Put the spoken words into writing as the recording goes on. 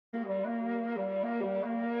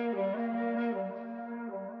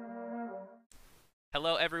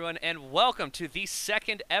Hello, everyone, and welcome to the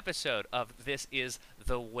second episode of This Is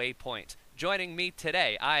the Waypoint. Joining me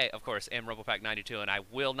today, I, of course, am RoboPack92, and I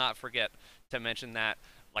will not forget to mention that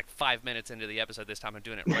like 5 minutes into the episode this time. I'm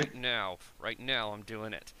doing it right now. Right now, I'm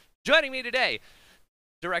doing it. Joining me today,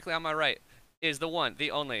 directly on my right, is the one,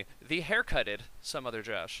 the only, the haircutted Some Other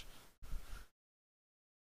Josh.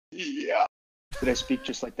 Yeah. Did I speak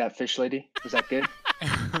just like that fish lady? Was that good?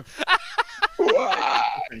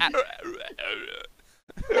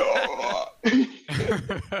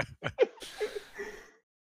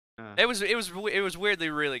 It was weirdly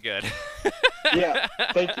really good. Yeah,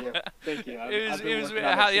 thank you.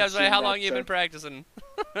 How long you been practicing?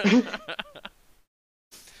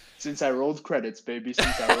 Since I rolled credits, baby.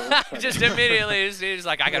 Since I rolled credits. Just immediately, he's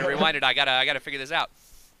like, I gotta rewind it. I gotta figure this out.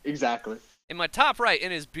 Exactly. In my top right,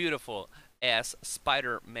 in his beautiful ass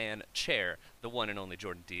Spider-Man chair, the one and only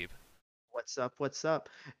Jordan Deeb. What's up? What's up?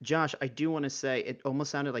 Josh, I do want to say it almost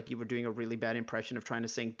sounded like you were doing a really bad impression of trying to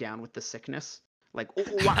sing Down with the Sickness. Like,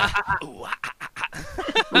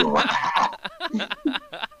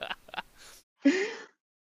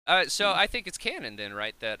 so I think it's canon then,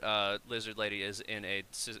 right, that Lizard Lady is in a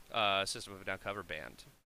System of a Down cover band.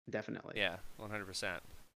 Definitely. Yeah, 100%.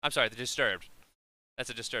 I'm sorry, The Disturbed. That's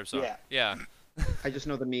a Disturbed song. Yeah. I just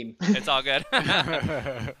know the meme. It's all good.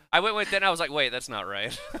 I went with it and I was like, wait, that's not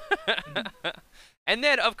right. And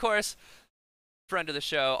then, of course, friend of the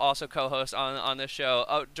show, also co-host on this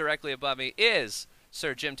show, directly above me is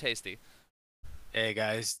Sir Jim Tasty. Hey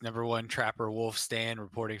guys, #1 Trapper Wolf Stan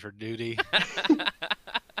reporting for duty.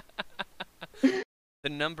 The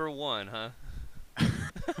 #1, huh?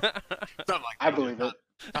 Something like I believe it.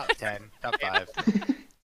 Top 10, top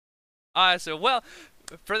 5. So, well,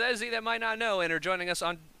 for those of you that might not know and are joining us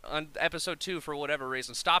on episode 2 for whatever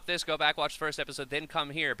reason, stop this, go back, watch the first episode, then come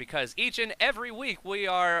here, because each and every week we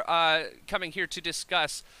are coming here to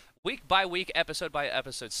discuss week by week, episode by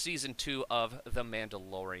episode, season 2 of The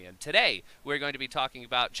Mandalorian. Today, we're going to be talking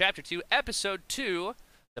about chapter 2, episode 2,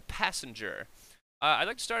 The Passenger. I'd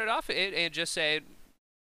like to start it off and just say,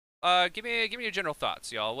 give me your general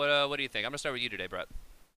thoughts, y'all. What do you think? I'm gonna start with you today, Brett.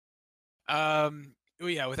 Well,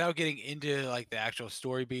 yeah, without getting into like the actual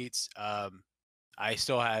story beats, I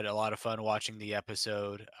still had a lot of fun watching the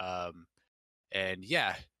episode. And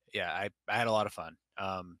yeah, I had a lot of fun.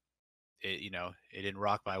 It didn't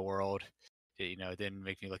rock my world. It didn't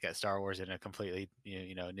make me look at Star Wars in a completely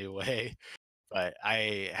new way. But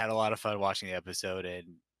I had a lot of fun watching the episode,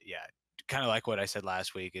 and yeah, kind of like what I said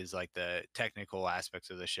last week is like the technical aspects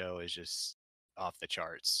of the show is just off the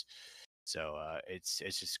charts. So it's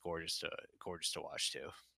just gorgeous to watch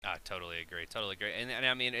too. I totally agree. And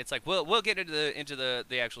I mean, it's like we'll get into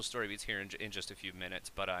the actual story beats here in just a few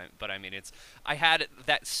minutes. But I mean, I had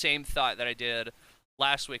that same thought that I did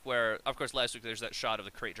last week, where of course last week there's that shot of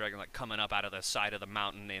the crate dragon like coming up out of the side of the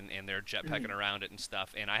mountain and they're jetpacking around it and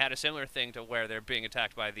stuff. And I had a similar thing to where they're being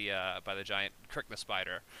attacked by the giant Krykna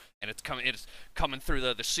spider, and it's coming through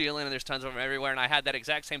the ceiling, and there's tons of them everywhere. And I had that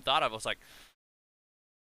exact same thought. I was like,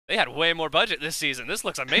 they had way more budget this season. This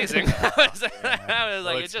looks amazing. I was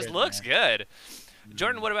like, it just looks good.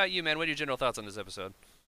 Jordan, what about you, man? What are your general thoughts on this episode?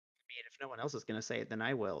 I mean, if no one else is gonna say it, then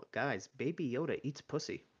I will. Guys, Baby Yoda eats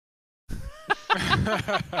pussy. Dude,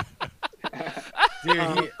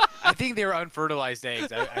 I think they were unfertilized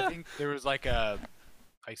eggs. I think there was like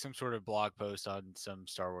some sort of blog post on some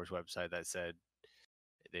Star Wars website that said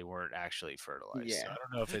they weren't actually fertilized. Yeah. So I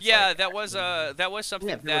don't know if it's that was something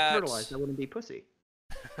Yeah, if they were fertilized, that wouldn't be pussy.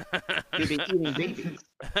 They'd be eating babies,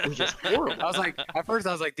 which is horrible. At first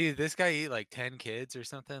I was like, dude, this guy eat like 10 kids or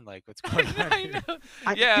something. Like, what's going on? I know.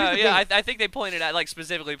 I think they pointed out, like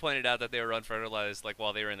specifically pointed out that they were unfertilized, like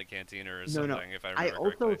while they were in the cantina or something. If I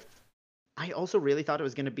remember correctly. I also really thought it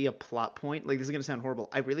was going to be a plot point. Like, this is going to sound horrible.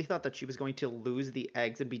 I really thought that she was going to lose the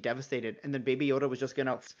eggs and be devastated, and then Baby Yoda was just going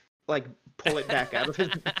to like pull it back out of his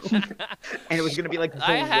mouth, and it was going to be like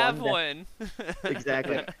I have one.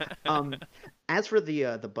 Exactly. As for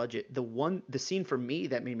the budget, the scene for me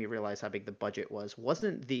that made me realize how big the budget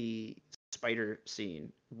wasn't the spider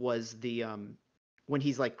scene, was the when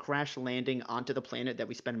he's like crash landing onto the planet that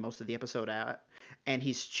we spend most of the episode at, and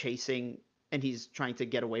he's chasing and he's trying to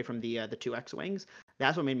get away from the 2 X-wings.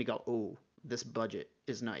 That's what made me go, "Oh, this budget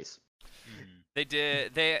is nice."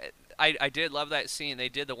 I did love that scene. They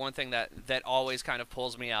did the one thing that always kind of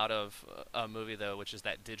pulls me out of a movie though, which is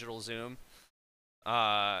that digital zoom.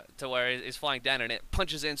 to where he's flying down and it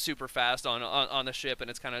punches in super fast on the ship and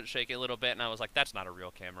it's kind of shaking a little bit, and I was like, that's not a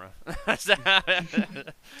real camera.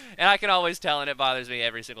 And I can always tell, and it bothers me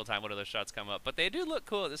every single time one of those shots come up, but they do look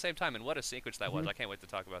cool at the same time, and what a sequence that was. I can't wait to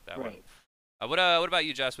talk about that one. Right. What about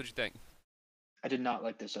you, Josh? What'd you think? I did not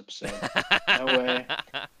like this episode. No way.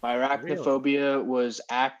 My arachnophobia was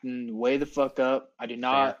acting way the fuck up. I do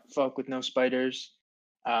not fuck with no spiders.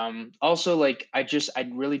 Also, like, I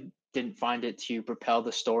really didn't find it to propel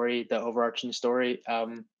the story, the overarching story,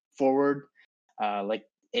 forward. Like,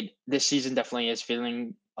 this season definitely is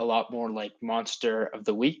feeling a lot more like Monster of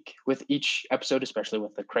the Week with each episode, especially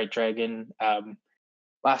with the Krayt Dragon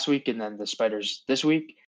last week and then the spiders this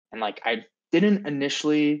week. And like, I didn't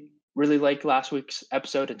initially really like last week's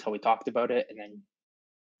episode until we talked about it, and then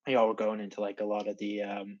y'all were going into like a lot of the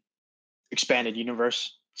expanded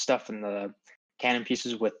universe stuff and the canon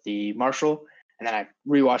pieces with the Marshall, and then I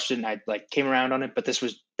rewatched it and I like came around on it, but this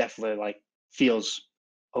was definitely like feels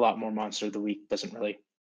a lot more Monster of the Week, doesn't really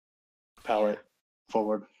propel it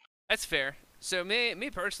forward. That's fair. So me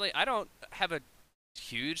personally, I don't have a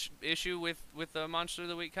huge issue with the Monster of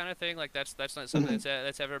the Week kind of thing. Like that's not something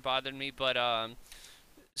that's ever bothered me, but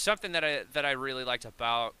something that I really liked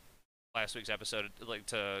about last week's episode, like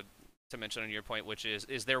to mention on your point, which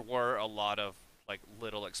is there were a lot of like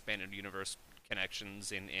little expanded universe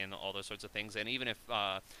connections in all those sorts of things. And even if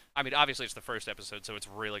I mean, obviously it's the first episode, so it's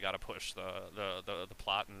really got to push the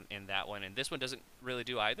plot in that one, and this one doesn't really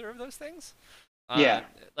do either of those things. Yeah.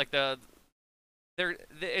 Like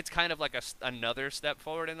it's kind of like another step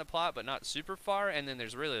forward in the plot, but not super far. And then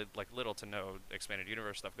there's really like little to no expanded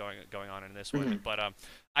universe stuff going on in this one. But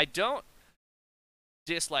I don't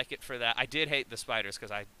dislike it for that. I did hate the spiders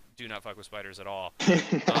because I do not fuck with spiders at all,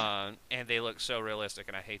 and they look so realistic,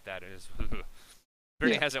 and I hate that. It is.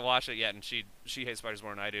 Brittany hasn't watched it yet, and she hates spiders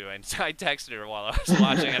more than I do. And so I texted her while I was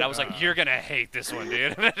watching it. I was like, "You're gonna hate this one,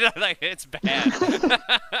 dude. Like, it's bad.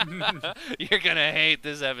 You're gonna hate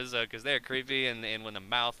this episode because they're creepy, and when the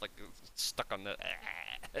mouth like stuck on the."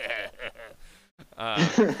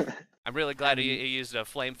 I'm really glad he used a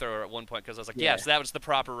flamethrower at one point because I was like, "Yes, that was the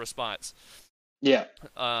proper response." Yeah.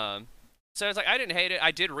 So it's like I didn't hate it.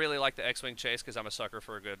 I did really like the X-wing chase because I'm a sucker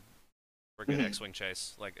for a good X-wing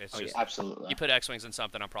chase. Like it's just absolutely. You put X-wings in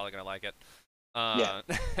something, I'm probably gonna like it. Yeah.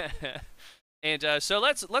 And so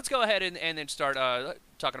let's go ahead and then start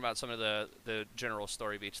talking about some of the general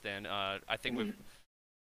story beats. Then I think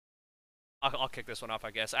I'll kick this one off,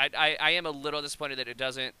 I guess. I am a little disappointed that it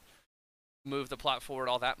doesn't move the plot forward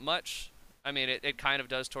all that much. I mean, it kind of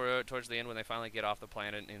does towards the end when they finally get off the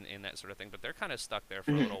planet and that sort of thing, but they're kind of stuck there for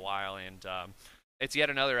a little while, and it's yet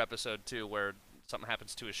another episode, too, where something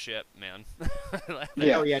happens to a ship, man.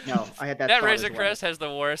 Yeah. Oh, yeah, no, I had that That thought as Razor well. Crest has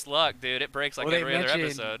the worst luck, dude. It breaks like every other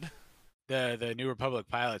episode. The New Republic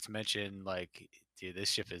pilots mentioned, like, dude, this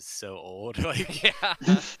ship is so old. Like, Yeah.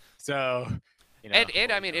 so, you know.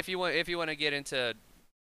 And I mean, if you want to get into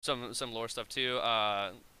some lore stuff, too,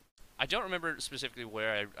 I don't remember specifically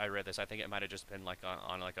where I read this. I think it might have just been like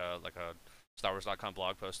on like a StarWars.com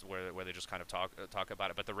blog post where they just kind of talk about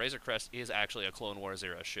it. But the Razor Crest is actually a Clone Wars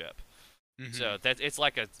era ship, so that it's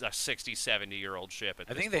like a 60, 70-year-old ship. At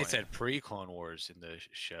I this think point. they said pre-Clone Wars in the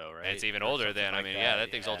show, right? It's even older than. I mean, yeah, that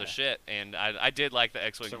thing's old as shit. And I did like the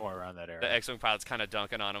X-wing. Somewhere around that era. The X-wing pilots kind of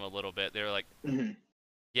dunking on him a little bit. They were like,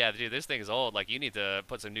 "Yeah, dude, this thing is old. Like, you need to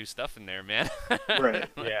put some new stuff in there, man." Right.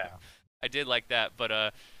 Yeah. I did like that,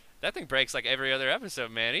 but that thing breaks like every other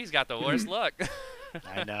episode, man. He's got the worst luck.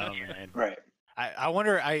 I know, man. Right. I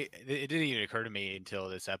wonder. It didn't even occur to me until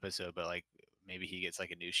this episode, but like maybe he gets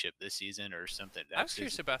like a new ship this season or something. I was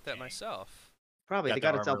curious about that myself. Probably. They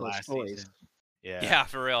got to tell those toys. Season. Yeah. Yeah,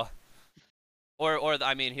 for real. Or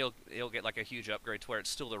I mean, he'll get like a huge upgrade to where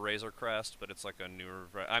it's still the Razor Crest, but it's like a newer.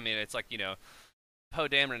 I mean, it's like, you know, Poe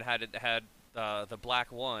Dameron had the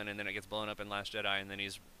black one, and then it gets blown up in Last Jedi, and then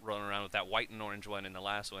he's rolling around with that white and orange one in the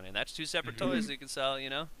last one, and that's two separate toys that you can sell, you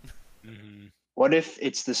know. What if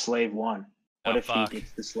it's the Slave One? What if fuck. he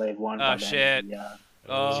gets the Slave One? Oh, by the shit. end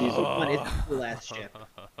of the, One is the last ship.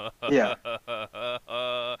 Yeah.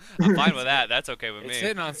 I'm fine with that. That's okay with It's me.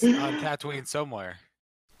 sitting on Tatooine somewhere.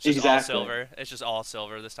 It's just all Exactly. silver. It's just all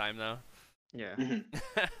silver this time, though. Yeah.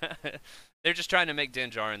 They're just trying to make Din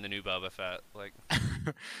Djarin the new Boba Fett, like.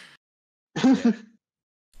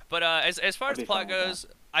 But as far as I'd the be plot fine with goes,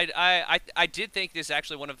 I did think this is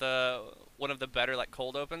actually one of the better like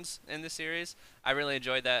cold opens in this series. I really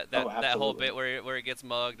enjoyed that whole absolutely. bit where he gets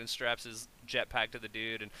mugged and straps his jetpack to the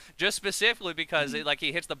dude, and just specifically because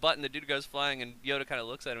he hits the button, the dude goes flying, and Yoda kind of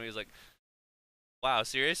looks at him, and he's like, "Wow,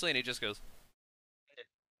 seriously?" And he just goes,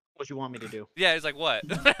 What you want me to do? Yeah, he's like, what?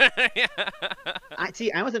 Yeah.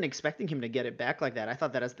 I wasn't expecting him to get it back like that. I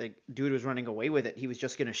thought that as the dude was running away with it, he was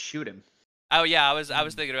just gonna shoot him. Oh yeah, I was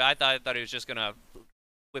thinking. I thought he was just gonna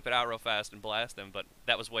whip it out real fast and blast him, but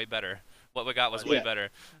that was way better. What we got was way Yeah. better.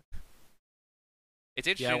 It's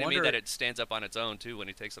Yeah, I interesting to me that wonder- it stands up on its own too when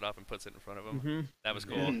he takes it off and puts it in front of him. Mm-hmm. That was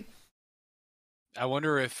cool. Mhm. I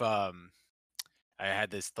wonder if I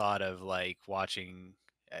had this thought of like watching,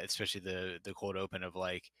 especially the cold open of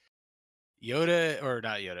like Yoda or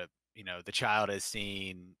not Yoda, the child has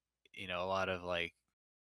seen, a lot of like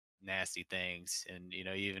nasty things, and he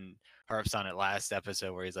even harps on it last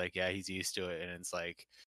episode where he's like, yeah, he's used to it, and it's like,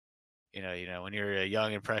 when you're a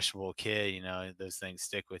young impressionable kid, those things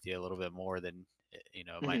stick with you a little bit more than it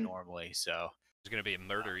might Mhm. normally. So There's gonna be a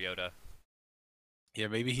murder Yoda. yeah,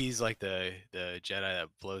 maybe he's like the Jedi that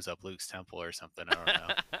blows up Luke's temple or something. I don't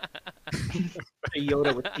know.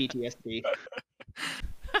 Yoda with PTSD.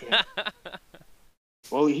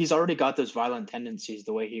 Well, he's already got those violent tendencies.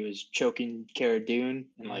 The way he was choking Cara Dune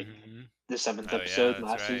in like Mhm. the 7th Oh, yeah, episode that's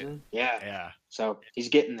last right. season. Yeah. Yeah, So he's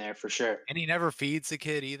getting there for sure. and he never feeds the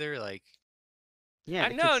kid either. Like, Yeah. I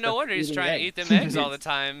the know. kid's No stuck wonder he's eating trying to eat eggs. them eggs all the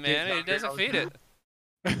time, man. Kid's He hungry doesn't all the feed it.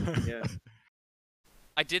 Yeah.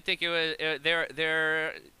 I did think it was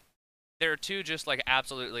there are two just like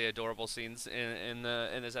absolutely adorable scenes in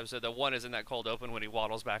this episode. The one is in that cold open when he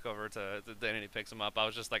waddles back over to then and he picks him up. I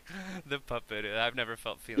was just like, the puppet. I've never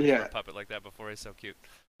felt feelings for Yeah. a puppet like that before. He's so cute.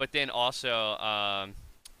 But then also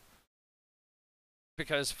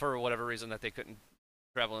because for whatever reason that they couldn't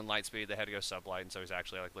travel in light speed, they had to go sublight, and so he's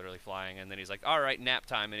actually like literally flying. And then he's like, all right, nap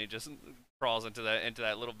time, and he just crawls into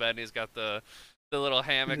that little bed, and he's got the little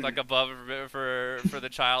hammock like above for the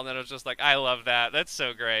child, and it was just like, I love that. That's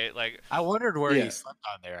so great. Like, I wondered where Yeah. he slept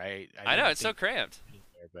on there. I didn't know it's so think cramped. he was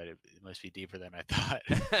there, but it must be deeper than I thought.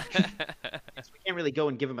 We can't really go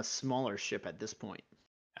and give him a smaller ship at this point.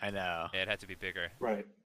 I know. Yeah, it had to be bigger. Right.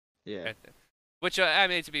 Yeah. Which I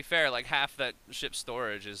mean, to be fair, like half that ship's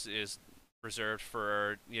storage is reserved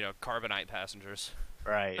for carbonite passengers.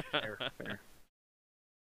 Right. Fair, fair.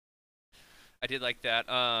 I did like that.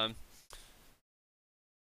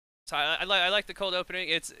 So I like the cold opening.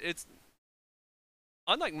 It's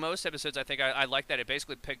unlike most episodes. I think I like that it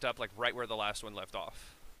basically picked up like right where the last one left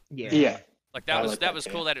off. Yeah. Yeah. Like I that was like that that was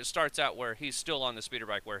too. cool that it starts out where he's still on the speeder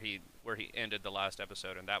bike where he ended the last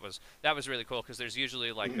episode, and that was really cool because there's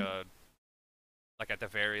usually like a like at the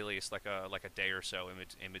very least like a day or so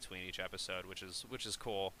in between each episode, which is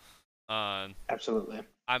cool. Absolutely.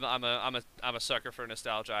 I'm a sucker for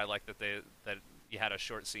nostalgia. I like that you had a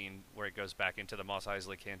short scene where it goes back into the Mos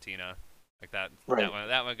Eisley Cantina, like that. Right.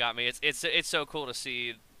 That one got me. It's so cool to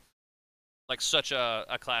see like such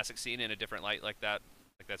a classic scene in a different light like that.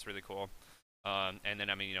 Like that's really cool. And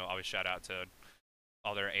then I mean always shout out to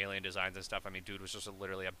all their alien designs and stuff. I mean, dude was just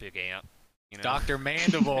literally a big ant. Dr.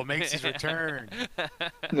 Mandible makes his return. I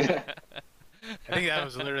think that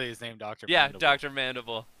was literally his name, Dr. Yeah, Mandible. Dr.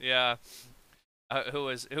 Mandible. Yeah. Who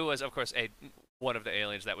was of course one of the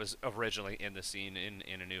aliens that was originally in the scene in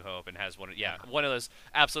A New Hope and has one of those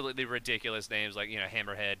absolutely ridiculous names like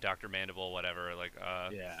Hammerhead, Dr. Mandible, whatever. Like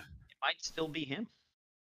Yeah. It might still be him.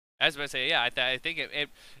 I was about to say, yeah, I think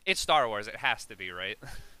it's Star Wars. It has to be, right?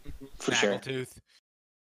 For sure.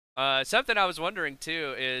 Snaggletooth. Something I was wondering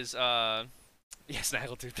too is yeah,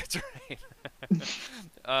 Snaggletooth. That's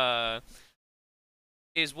right.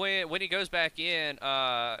 Is when he goes back in,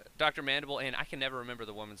 Dr. Mandible, and I can never remember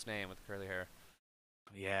the woman's name with the curly hair.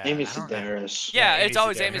 Yeah. Amy I don't know. Sedaris. Yeah, Amy it's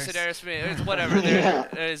always Amy Sedaris. Sedaris for me. It's whatever.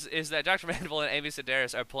 Yeah. Is that Dr. Mandible and Amy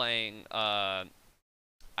Sedaris are playing? I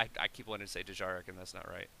keep wanting to say Dejarik, and that's not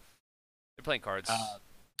right. They're playing cards.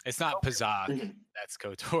 It's not Pazak. Mhm. That's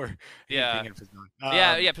KOTOR. You're Yeah. thinking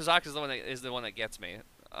Pazak. Yeah. Pazak is the one that gets me.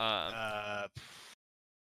 Man.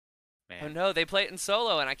 Oh no, they play it in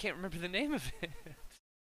solo, and I can't remember the name of it.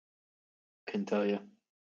 Couldn't tell you.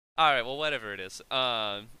 All right, well, whatever it is.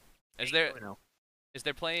 Is there Uno. is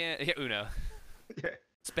there playing Uno?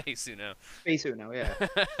 Space Uno. Space Uno, yeah.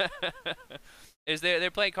 Is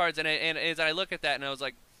they're playing cards, and as I look at that, and I was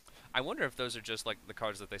like, I wonder if those are just like the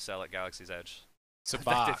cards that they sell at Galaxy's Edge.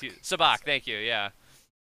 Sabak. Sabak, thank you. Yeah.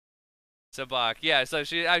 Sabak, yeah. So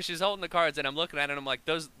she's holding the cards, and I'm looking at it, and I'm like,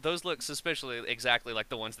 those look suspiciously exactly like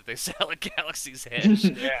the ones that they sell at Galaxy's Edge.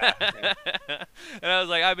 Yeah. And I was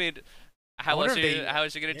like, I mean, how wonder is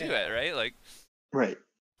if she gonna do yeah. it, right? Like, Right.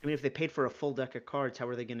 I mean, if they paid for a full deck of cards, how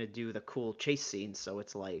are they going to do the cool chase scenes? So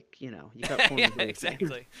it's like, you got yeah, Corny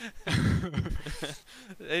exactly.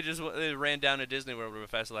 They ran down to Disney World real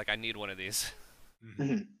fast. Like, I need one of these.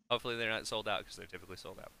 Mhm. Hopefully, they're not sold out because they're typically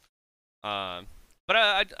sold out. But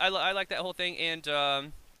I like that whole thing, and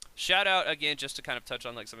shout out again, just to kind of touch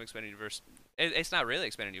on like some expanded universe. It's not really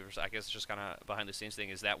expanded universe. I guess it's just kind of behind the scenes thing.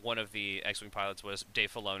 Is that one of the X-wing pilots was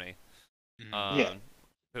Dave Filoni, Yeah.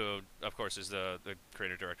 who of course is the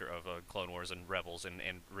creator director of Clone Wars and Rebels and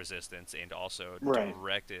Resistance, and also Right.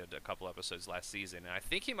 directed a couple episodes last season. And I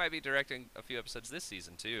think he might be directing a few episodes this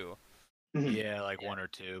season too. Mhm. Yeah, like 1 or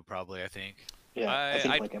 2 probably. I think. Yeah, I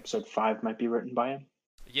think like episode 5 might be written by him.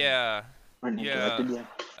 Yeah. Written and Yeah. directed,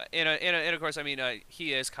 yeah. And of course, I mean,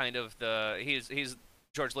 he is kind of he's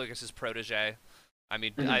George Lucas's protege. I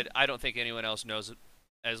mean, Mhm. I don't think anyone else knows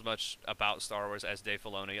as much about Star Wars as Dave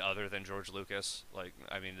Filoni, other than George Lucas. Like,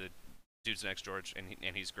 I mean, the dude's next George,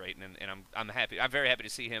 and he's great, and I'm happy. I'm very happy to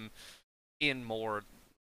see him in more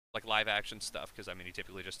like live action stuff, because I mean, he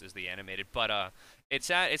typically just is the animated. But it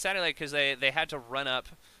sounded like, because they had to run up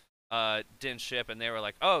Din's ship, and they were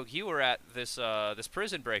like, "Oh, you were at this this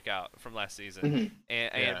prison breakout from last season," Mhm.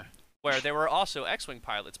 and where there were also X-wing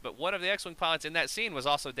pilots, but one of the X-wing pilots in that scene was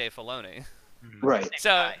also Dave Filoni. Mhm. Right.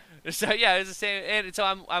 So yeah, it's the same. And so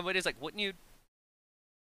I'm it's like, wouldn't you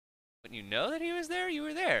know that he was there? You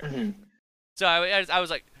were there. Mhm. So I was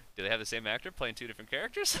like, do they have the same actor playing two different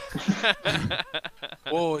characters?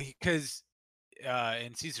 Well, because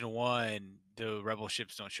in season 1, the rebel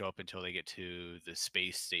ships don't show up until they get to the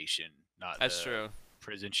space station, not That's the true.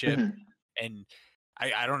 prison ship. Mhm. And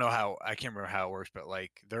I don't know how, I can't remember how it works, but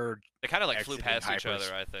like They kind of like flew exiting past each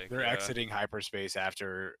other, I think. they're yeah. exiting hyperspace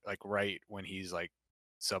after like right when he's like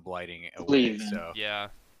sublighting away. Leaving. So Yeah.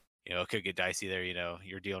 you know, it could get dicey there. You know,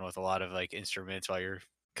 you're dealing with a lot of like instruments while you're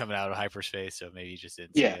coming out of hyperspace, so maybe you just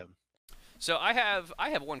didn't see Yeah. him. So I have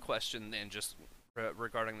one question then, just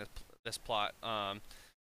regarding this plot.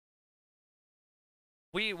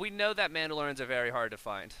 We know that Mandalorians are very hard to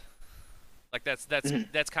find. Like that's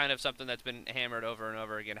Mhm. kind of something that's been hammered over and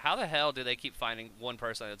over again. How the hell do they keep finding one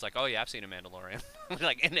person that's like, oh yeah, I've seen a Mandalorian,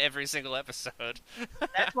 like in every single episode?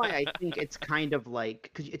 That's why I think it's kind of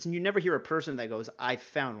like, because you never hear a person that goes, "I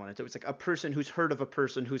found one." It's always like a person who's heard of a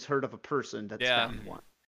person who's heard of a person that's Yeah. found one.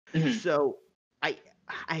 Mhm. So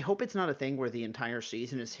I hope it's not a thing where the entire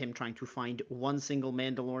season is him trying to find one single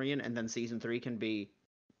Mandalorian, and then season 3 can be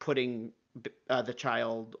putting the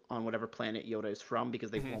child on whatever planet Yoda is from,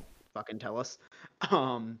 because they Mhm. won't fucking tell us,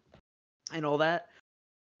 and all that.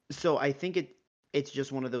 So I think it's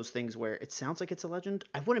just one of those things where it sounds like it's a legend.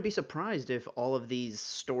 I wouldn't be surprised if all of these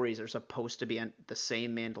stories are supposed to be the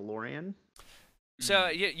same Mandalorian. So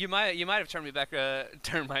you might have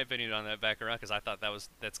turned my opinion on that back around, because I thought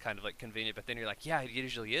that's kind of like convenient, but then you're like, yeah, it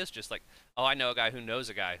usually is just like, oh, I know a guy who knows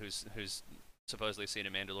a guy who's supposedly seen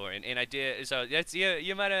a Mandalorian, and I did. So that's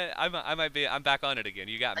you might have, I'm back on it again.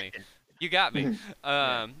 You got me. You got me.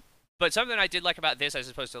 Mhm. But something I did like about this, as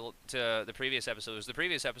opposed to the previous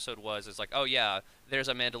episode, was it's like, oh yeah, there's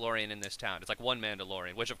a Mandalorian in this town. It's like one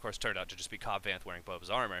Mandalorian, which of course turned out to just be Cobb Vanth wearing Boba's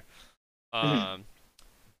armor. Mhm.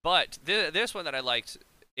 But this one that I liked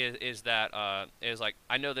is that is like,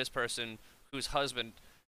 I know this person whose husband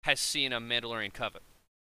has seen a Mandalorian coven.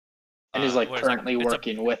 And is like whereas, like, currently it's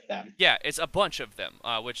working with them. Yeah, it's a bunch of them,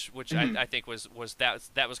 which Mhm. I think was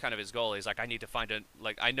that was kind of his goal. He's like, I need to find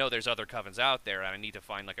I know there's other covens out there, and I need to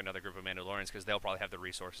find like another group of Mandalorians, because they'll probably have the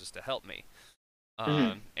resources to help me.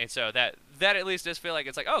 Mhm. And so that at least does feel like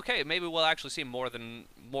it's like, okay, maybe we'll actually see more than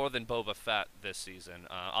Boba Fett this season.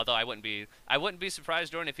 Although I wouldn't be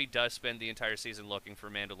surprised, Jordan, if he does spend the entire season looking for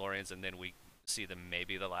Mandalorians, and then we see them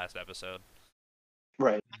maybe the last episode.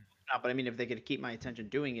 Right. But I mean, if they could keep my attention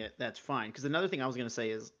doing it, that's fine. Because another thing I was going to say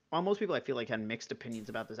is, while most people I feel like had mixed opinions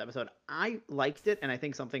about this episode, I liked it, and I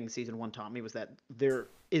think something season 1 taught me was that there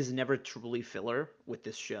is never truly filler with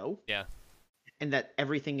this show. Yeah. And that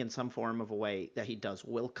everything in some form of a way that he does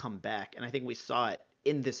will come back. And I think we saw it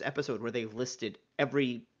in this episode where they listed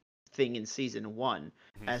everything in season 1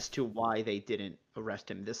 Mhm. as to why they didn't arrest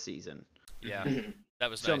him this season. Yeah, Mhm. that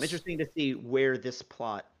was So nice. I'm interested to see where this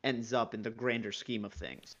plot ends up in the grander scheme of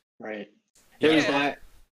things. Right. There was Yeah. that.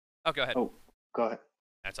 Oh, go ahead. Oh, go ahead.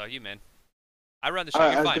 That's all you, man. I run the show.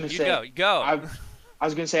 I You're was fine. gonna You say, go. You go. I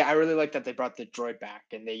was gonna say I really like that they brought the droid back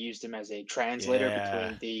and they used him as a translator Yeah.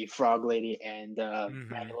 between the Frog Lady and Mhm.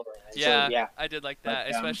 Mandalorian. And Yeah, So, yeah. I did like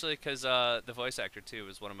that, But, especially because the voice actor too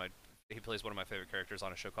is he plays one of my favorite characters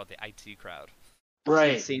on a show called The IT Crowd.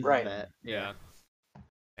 Right. Scenes of Right. that. Yeah.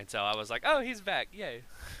 And so I was like, oh, he's back! Yay!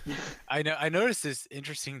 I noticed this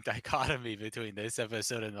interesting dichotomy between this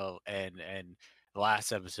episode and the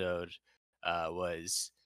last episode.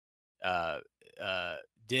 Was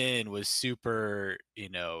Din was super,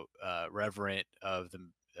 reverent of the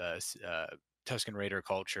Tusken Raider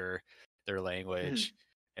culture, their language,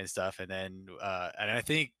 and stuff. And then and I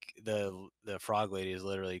think the frog lady is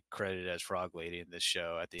literally credited as frog lady in this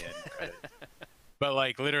show at the end credit. But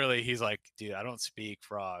like literally, he's like, dude, I don't speak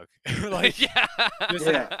frog. Like, yeah, just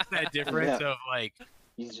Yeah. that difference of like,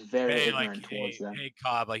 He's very hey, ignorant like, towards them. hey,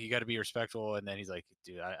 Cobb, like, you got to be respectful. And then he's like,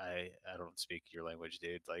 dude, I don't speak your language,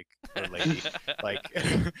 dude. Like, or lady, like,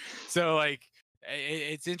 so like,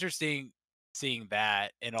 it's interesting seeing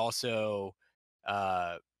that, and also,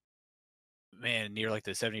 man, near like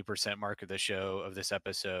the 70% mark of the show of this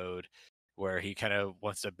episode, where he kind of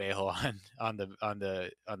wants to bail on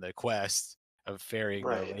the quest of ferrying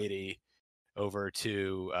Right. the lady over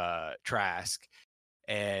to Trask,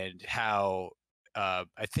 and how I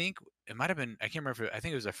think it might have been, I can't remember, I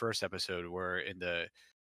think it was the first episode where in the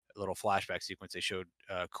little flashback sequence they showed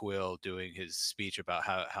Quill doing his speech about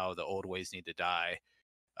how the old ways need to die.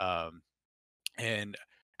 And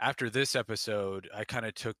after this episode, I kind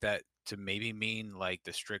of took that to maybe mean like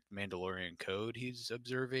the strict Mandalorian code he's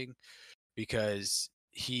observing, because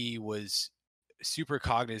he was super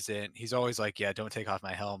cognizant. He's always like, yeah, don't take off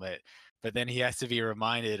my helmet. But then he has to be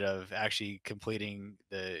reminded of actually completing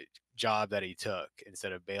the job that he took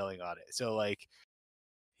instead of bailing on it. So like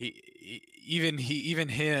even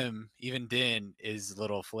Din is a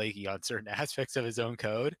little flaky on certain aspects of his own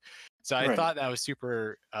code. So I Right. thought that was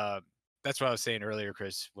super that's what I was saying earlier,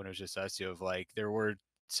 Chris, when it was just us two, of like there were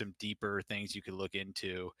some deeper things you could look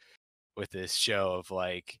into with this show of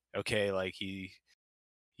like, okay, like he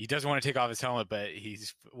doesn't want to take off his helmet, but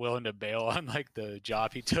he's willing to bail on like the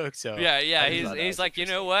job he took. So yeah. I just thought that He's was like, you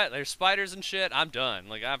know interesting. what? There's spiders and shit. I'm done.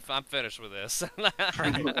 Like I'm finished with this.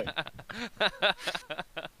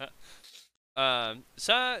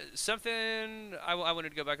 So something I wanted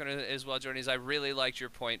to go back on as well, Jordan, is I really liked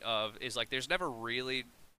your point of is like there's never really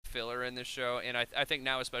filler in this show, and I think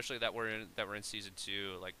now especially that we're in season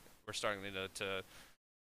 2, like we're starting to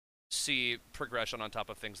see progression on top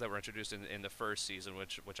of things that were introduced in the first season,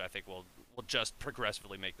 which I think will just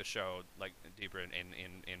progressively make the show like deeper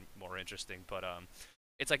and more interesting. But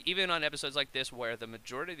it's like even on episodes like this where the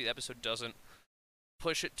majority of the episode doesn't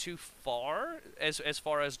push it too far as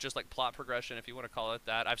far as just like plot progression, if you want to call it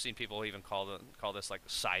that. I've seen people even call this like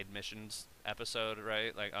side missions episode,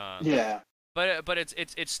 right? Like Yeah. but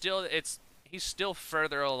it's still he's still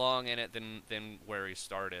further along in it than where he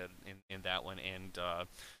started in that one, and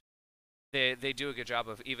they do a good job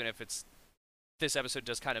of, even if it's this episode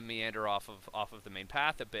does kind of meander off of the main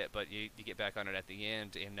path a bit, but you get back on it at the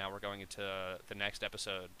end, and now we're going into the next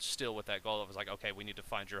episode still with that goal of like, okay, we need to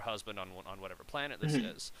find your husband on whatever planet this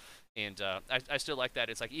is, and I still like that.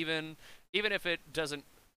 It's like even if it doesn't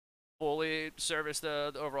fully service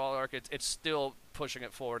the overall arc, it's still pushing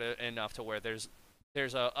it forward enough to where there's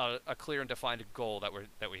a clear and defined goal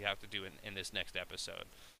that we have to do in this next episode.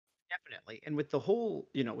 Definitely. And with the whole,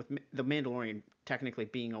 with the Mandalorian technically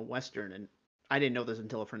being a Western, and I didn't know this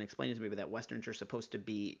until a friend explained it to me, but that Westerns are supposed to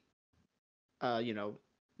be,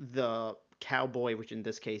 the cowboy, which in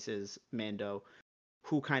this case is Mando,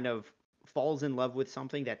 who kind of falls in love with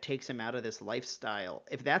something that takes him out of this lifestyle.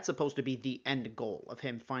 If that's supposed to be the end goal of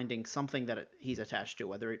him finding something that he's attached to,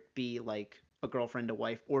 whether it be like a girlfriend, a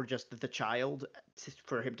wife, or just the child,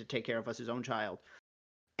 for him to take care of as his own child.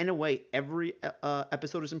 In a way, every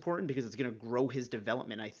episode is important because it's going to grow his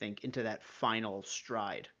development, I think, into that final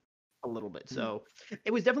stride a little bit. So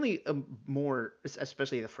it was definitely a more,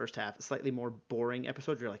 especially the first half, a slightly more boring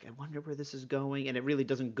episode. You're like, I wonder where this is going, and it really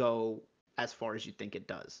doesn't go as far as you think it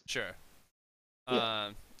does. Sure. Yeah.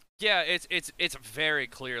 Yeah, it's very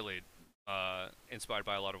clearly inspired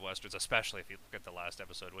by a lot of westerns, especially if you look at the last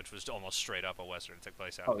episode, which was almost straight up a western. It took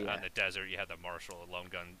place out in the desert. You had the marshal, lone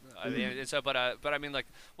gun. I mean, so, but I mean, like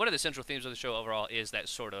one of the central themes of the show overall is that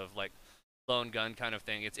sort of like lone gun kind of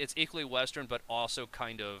thing. It's equally western, but also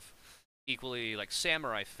kind of equally like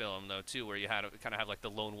samurai film though too, where you kind of have like the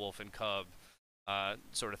lone wolf and cub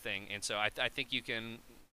sort of thing. And so I think you can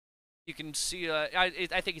see.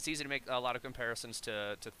 I think it's easy to make a lot of comparisons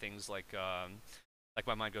to things like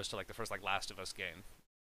my mind goes to like the first like Last of Us game,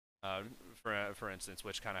 for instance,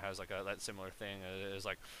 which kind of has like that similar thing. Is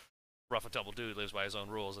like rough and tumble dude lives by his own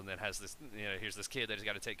rules, and then has this here's this kid that he's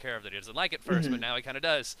got to take care of that he doesn't like at first, but now he kind of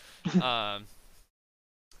does.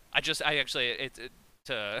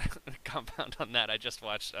 To compound on that, I just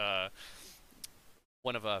watched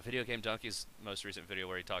one of Video Game Donkey's most recent video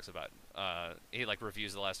where he talks about he like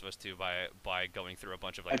reviews The Last of Us 2 by going through a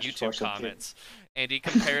bunch of like YouTube comments, and he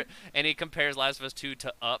compares Last of Us 2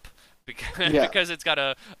 to Up because Yeah. because it's got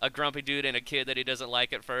a grumpy dude and a kid that he doesn't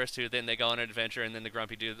like at first, who then they go on an adventure, and then the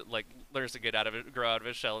grumpy dude like learns to grow out of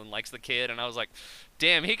his shell and likes the kid, and I was like,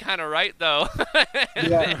 damn, he kind of right though.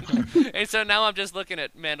 Yeah. And so now I'm just looking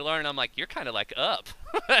at Mandalorian, and I'm like, you're kind of like Up.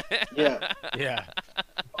 Yeah. Yeah.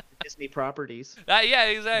 Disney properties. Yeah,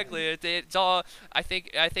 exactly. It's all. I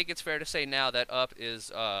think it's fair to say now that Up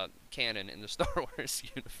is canon in the Star Wars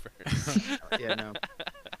universe. Yeah, no.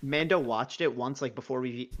 Mando watched it once, like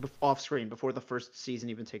off screen, before the first season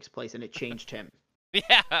even takes place, and it changed him.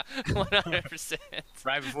 Yeah, 100%.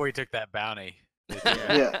 Right before he took that bounty.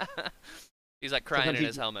 Yeah. He's like crying Sometimes in he-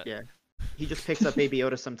 his helmet. Yeah. He just picks up Baby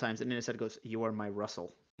Yoda sometimes, and in his head goes, "You are my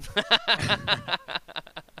Russell."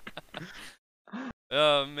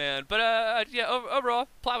 Oh man, but yeah, overall,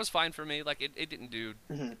 plot was fine for me. Like it didn't do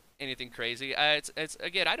Mhm. anything crazy. It's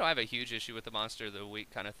again, I don't have a huge issue with the monster of the week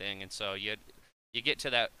kind of thing, and so you get to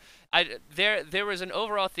that. There was an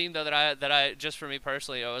overall theme though that I just for me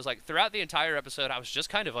personally, I was like throughout the entire episode, I was just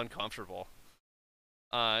kind of uncomfortable.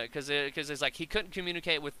 Because it's like he couldn't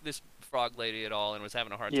communicate with this frog lady at all, and was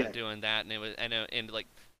having a hard time Yeah. doing that, and it was and like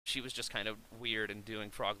she was just kind of weird and doing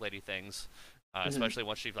frog lady things. Mhm. Especially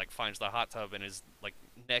once she like finds the hot tub and is like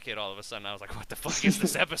naked all of a sudden. I was like, what the fuck is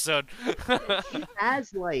this episode? She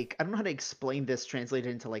has like, I don't know how to explain this translated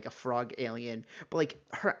into like a frog alien, but like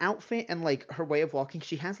her outfit and like her way of walking,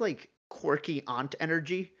 she has like quirky aunt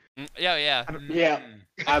energy. Yeah. I don't- Yeah.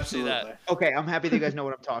 See Absolutely. that. Okay, I'm happy that you guys know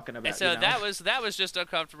what I'm talking about. And so you know? that was just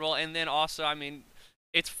uncomfortable. And then also, I mean,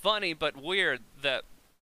 it's funny but weird that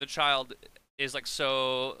the child is like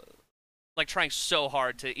so like trying so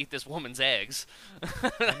hard to eat this woman's eggs.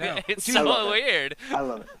 know. It's Dude, I so love it. weird. I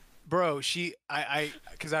love it. Bro,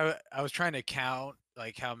 because I was trying to count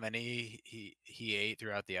like how many he ate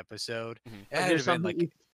throughout the episode. Mhm. It Like, had there's to been some like who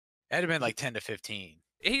eat- it had to been like 10 to 15.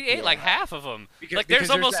 He ate like Yeah. half of them. Because- Like there's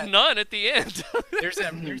because almost that- none at the end. There's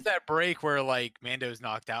that break where like Mando's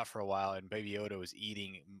knocked out for a while and Baby Yoda was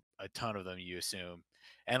eating a ton of them, you assume,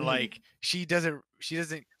 and Mhm. like she doesn't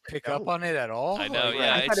pick up No. on it at all. I know, Like,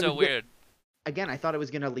 yeah, I thought it's it so was good. weird. Again, I thought it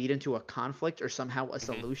was gonna lead into a conflict or somehow a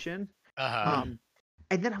solution. Uh-huh.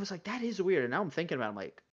 And then I was like, that is weird. And now I'm thinking about it, I'm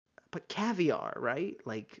like, but caviar, right?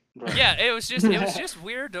 Like, Right. Yeah, it was just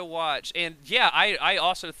weird to watch. And yeah, I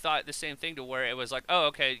also thought the same thing to where it was like, oh,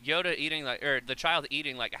 okay, Yoda eating like or the child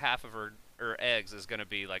eating like half of her eggs is gonna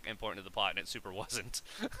be like important to the plot, and it super wasn't.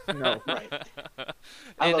 No. Right. And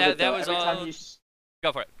I love that it though. was Every all. time you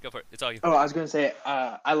Go for it. It's all you. Oh, I was gonna say,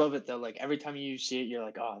 I love it though. Like every time you see it, you're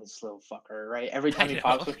like, oh, this little fucker, right? Every time he know.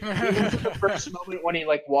 pops, even the first moment when he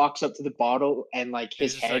like walks up to the bottle and like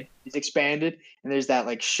his He's just head like- is expanded, and there's that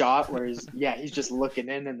like shot where he's just looking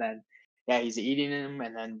in, and then he's eating him,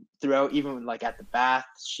 and then throughout, even like at the bath,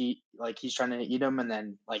 he's trying to eat him, and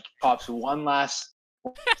then like pops one last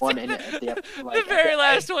one in it at the like, The at very end.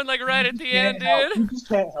 last one, like right at the end, Can't help. dude. You just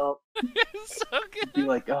can't help. It's so good. Be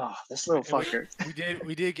like, oh, this little And fucker.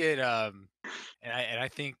 we did get and I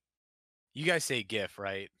think you guys say GIF,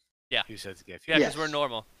 right? Yeah. Who says GIF? Yeah, because we're Yes.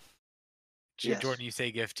 normal. Yes. Jordan, you say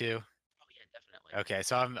GIF too? oh yeah, definitely. Okay,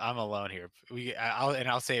 so I'm alone here.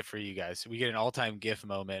 I'll say it for you guys. We get an all-time GIF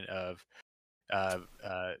moment of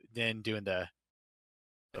Din doing the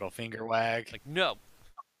little finger wag. Like no.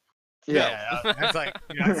 Yeah. That's like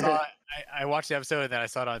I watched the episode and then I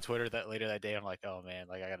saw it on Twitter that later that day. I'm like, oh man,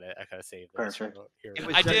 like I gotta save this. Perfect. Here. It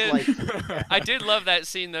was I just did- like, I did love that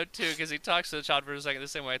scene though too, because he talks to the child for a second the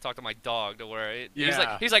same way I talk to my dog, to where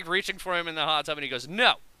Yeah. he's like reaching for him in the hot tub, and he goes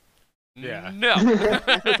no. Yeah. No. that's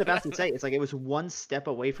what I was about to say. It's like it was one step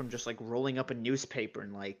away from just like rolling up a newspaper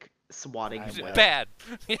and like swatting I him know. with. Bad.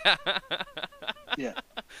 Yeah. Yeah.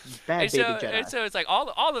 Bad And baby so, Jedi. and so it's like all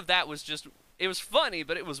of that was just, it was funny,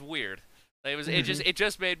 but it was weird. Like, it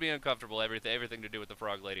just made me uncomfortable. Everything to do with the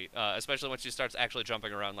frog lady, especially when she starts actually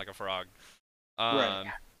jumping around like a frog. Right.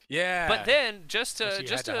 Yeah. But then just So to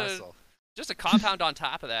she had to hustle. just a compound on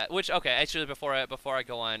top of that, which okay, actually before I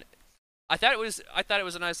go on, I thought it was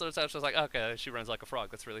a nice little touch. I was like, okay, she runs like a frog.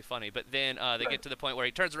 That's really funny. But then they get to the point where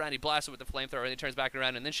he turns around, he blasts it with the flamethrower, and he turns back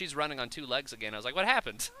around, and then she's running on two legs again. I was like, what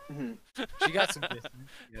happened? Mhm. She got some distance.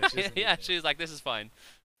 Yeah, she has some Yeah, distance. she's like, this is fine.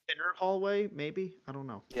 Inner hallway, maybe? I don't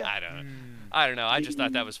know. Yeah. I don't know. Mm. I don't know. I just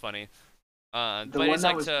thought that was funny. The But one it's that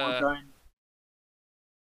like was more to drawing.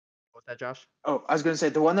 What's that, Josh? Oh, I was gonna say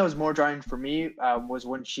the one that was more drawing for me was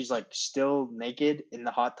when she's like still naked in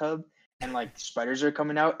the hot tub and like spiders are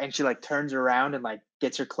coming out, and she like turns around and like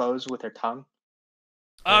gets her clothes with her tongue.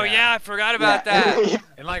 oh Yeah. yeah, I forgot about Yeah. that.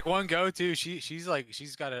 And like one go to, she's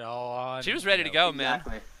got it all on. She was you ready to know. go, man.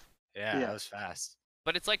 Exactly. Yeah, Yeah. that was fast.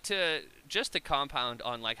 But it's like to compound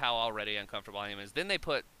on like how already uncomfortable I am is then they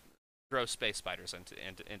put throw space spiders into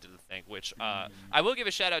the thing. Which I will give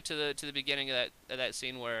a shout out to the beginning of that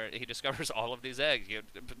scene where he discovers all of these eggs.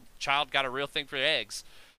 Child got a real thing for eggs,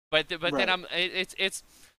 but then it's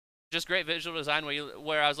just great visual design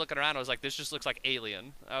where I was looking around, I was like, this just looks like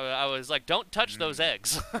Alien. I was like, don't touch those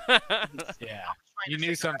eggs. Yeah, you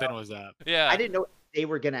knew something was up. Yeah. I didn't know they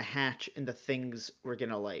were gonna hatch and the things were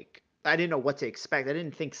gonna like. I didn't know what to expect. I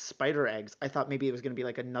didn't think spider eggs. I thought maybe it was gonna be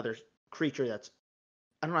like another creature that's,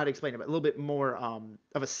 I don't know how to explain it, but a little bit more of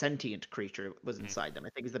a sentient creature was inside them. I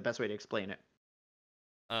think is the best way to explain it.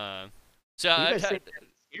 So You guys say that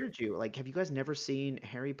scared you. Like, have you guys never seen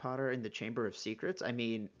Harry Potter and the Chamber of Secrets? I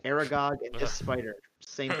mean, Aragog and this spider,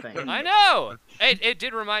 same thing. I know. It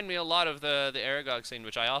did remind me a lot of the Aragog scene,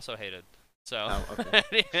 which I also hated. So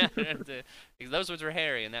okay. those ones were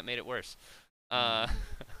hairy, and that made it worse. You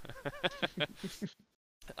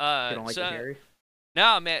don't like so, it, Harry?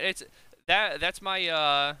 No, man, it's that's my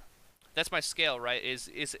scale, right? Is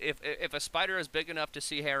if a spider is big enough to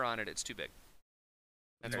see hair on it, it's too big.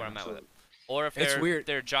 That's where I'm at with it. Or if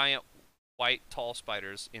they're giant white tall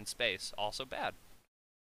spiders in space, also bad.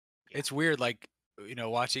 It's weird, like,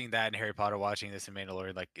 watching that in Harry Potter, watching this in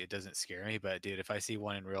Mandalorian, like, it doesn't scare me, but dude, if I see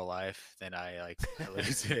one in real life, then I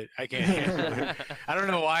lose it. I can't handle it. I don't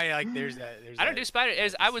know why, like, there's that. I don't do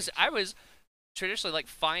spiders. I was traditionally like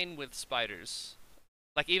fine with spiders.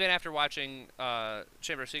 Like even after watching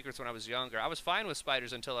Chamber of Secrets when I was younger, I was fine with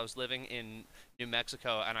spiders until I was living in New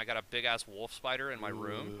Mexico and I got a big ass wolf spider in my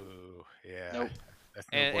room. Ooh, yeah. Nope.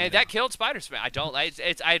 And that killed spiders for me. I don't like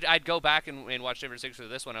I'd go back and watch Chamber of Secrets with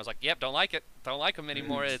this one. I was like, yep, don't like it. Don't like them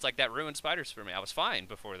anymore. It's like that ruined spiders for me. I was fine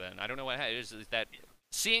before then. I don't know what happened. It was that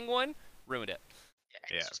seeing one ruined it.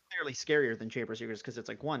 It's just clearly scarier than Chamber of Secrets because it's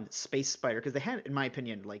like one space spider, because they had, in my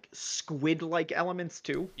opinion, like squid-like elements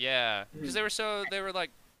too. Yeah, because they were like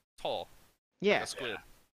tall. Yeah. Like a squid.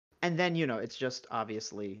 And then it's just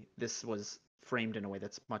obviously this was framed in a way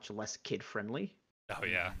that's much less kid-friendly. Oh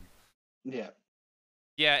yeah. Yeah.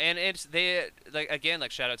 Yeah, and it's they like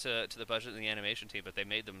shout out to the budget and the animation team, but they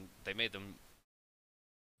made them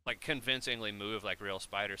like convincingly move like real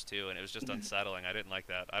spiders too, and it was just unsettling. I didn't like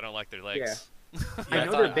that. I don't like their legs. I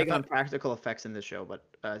know they're big on practical effects in this show, but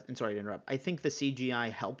and sorry to interrupt. I think the CGI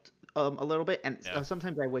helped a little bit, and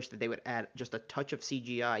sometimes I wish that they would add just a touch of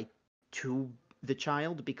CGI to the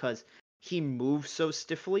child because he moves so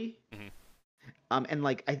stiffly. And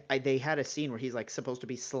like they had a scene where he's like supposed to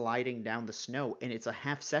be sliding down the snow, and it's a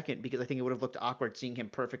half second because I think it would have looked awkward seeing him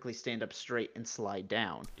perfectly stand up straight and slide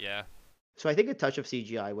down. Yeah. So I think a touch of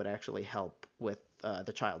CGI would actually help with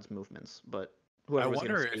the child's movements, but whoever I was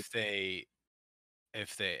wonder gonna if they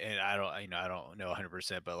and I don't know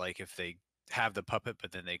 100%, but like if they have the puppet,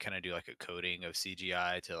 but then they kind of do like a coating of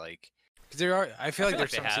CGI to like, because I feel like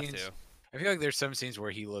there's some scenes. I feel like there's some scenes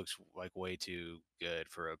where he looks like way too good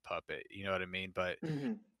for a puppet. You know what I mean? But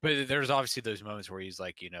but there's obviously those moments where he's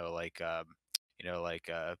like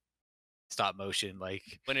stop motion,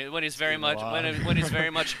 like when he's very much when he's very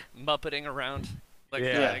much muppeting around. Like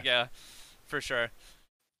yeah, for sure.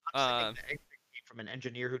 From an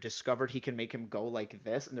engineer who discovered he can make him go like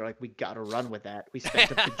this, and they're like, we gotta run with that. We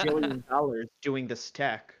spent $1 bajillion doing this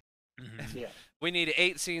tech. Yeah. We need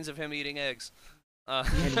 8 scenes of him eating eggs.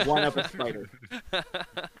 And one of a spider.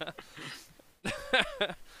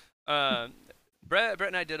 Brett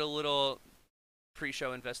and I did a little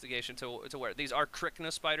pre-show investigation to where these are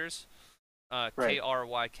Krykna spiders,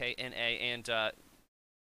 Krykna,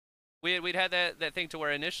 and we'd had that thing to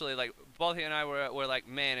where initially, like, Balthi and I were like,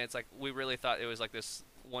 man, it's like we really thought it was like this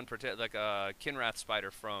one like a Kinrath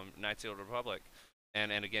spider from Knights of the Old Republic,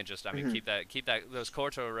 and again, just I mean, keep that those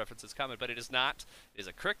Korto references coming, but it is not. It is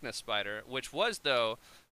a Krykna spider, which was though,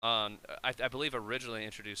 I believe originally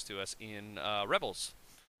introduced to us in Rebels.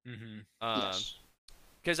 Yes.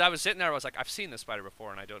 Because I was sitting there, I was like, I've seen this spider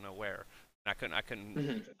before, and I don't know where. And I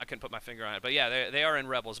couldn't put my finger on it. But yeah, they are in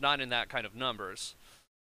Rebels, not in that kind of numbers.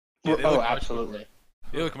 Yeah, absolutely.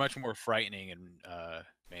 They look much more frightening in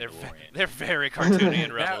Mandalorian. They're very cartoony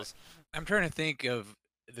in Rebels. I'm trying to think of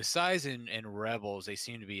the size in Rebels. They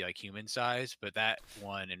seem to be like human size, but that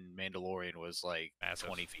one in Mandalorian was like massive.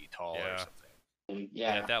 20 feet tall or something.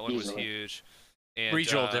 Yeah, that one was huge. And,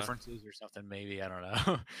 regional differences or something, maybe, I don't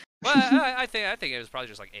know. Well, I think it was probably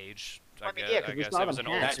just like age. I guess it was an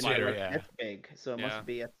old spider. That's big, so it must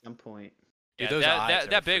be at some point. Yeah, dude,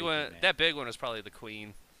 that big one. Man. That big one was probably the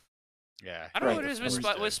queen. Yeah. I don't know what it is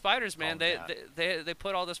with spiders, man. They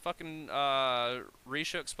put all this fucking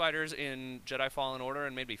reshook spiders in Jedi Fallen Order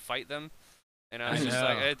and made me fight them, and I was just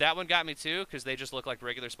like, that one got me too because they just look like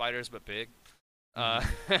regular spiders but big. And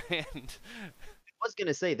I was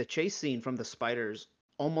gonna say the chase scene from the spiders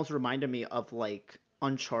almost reminded me of like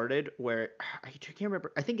Uncharted, where I can't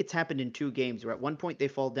remember. I think it's happened in 2 games where at one point they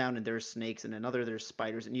fall down and there's snakes, and another there's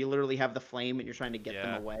spiders, and you literally have the flame and you're trying to get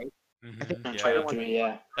them Yeah. away. I Mm-hmm. think Yeah. Uncharted 1,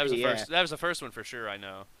 Yeah. That was the yeah. first. That was the first one for sure. I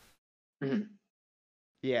know. Mhm.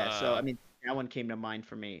 Yeah, so I Uh, mean that one came to mind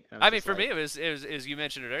for me. And I was mean, just for me, like, it was you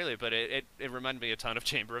mentioned it earlier, but it reminded me a ton of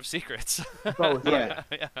Chamber of Secrets. Both, yeah.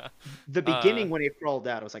 yeah. the beginning when he crawled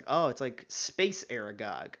out, I was like, oh, it's like space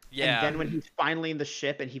Aragog. Yeah. And then when he's finally in the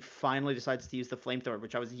ship and he finally decides to use the flamethrower,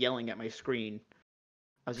 which I was yelling at my screen.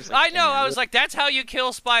 I was just like, I know. "Damn, I was like, that's how you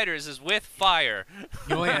kill spiders is with fire.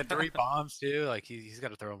 You only had 3 bombs too. Like he's got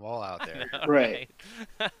to throw them all out I there. know, Right.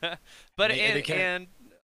 right? But They and, can't- and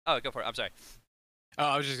oh, go for it. I'm sorry. Oh,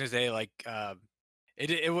 I was just gonna say like it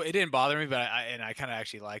didn't bother me, but I kind of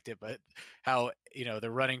actually liked it. But how they're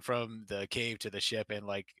running from the cave to the ship, and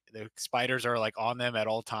like the spiders are like on them at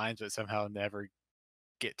all times, but somehow never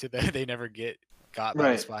get to them. They never get got by the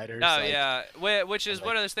Right. spiders. Oh like, yeah, which is like-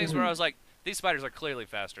 one of those things where I was like, these spiders are clearly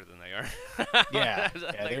faster than they are. Yeah,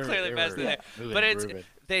 They're clearly faster than they. moving But and it's grooving.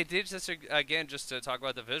 they did just again just to talk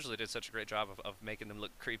about the visual, they did such a great job of making them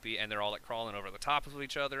look creepy, and they're all like crawling over the top of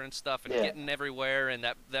each other and stuff, and Yeah. getting everywhere, and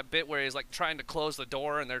that bit where he's like trying to close the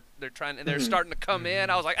door, and they're trying and they're Mhm. starting to come in.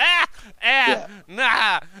 I Mhm. was like, Yeah.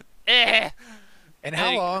 nah, eh. And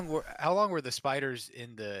Hey. how long were the spiders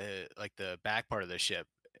in the the back part of the ship?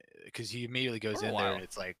 Because he immediately goes For a in there while. and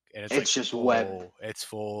it's like It's just web. It's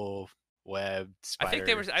full web. I think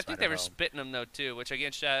they were. I think spider they were helm. spitting them though too. Which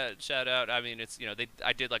again, shout out. I mean, it's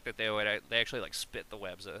I did like that they actually like spit the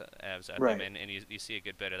webs at Right. them, and you see a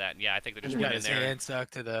good bit of that. And yeah, I think they just Mhm. went Got in his there. hand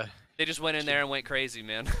stuck to the. They just went in there and went crazy,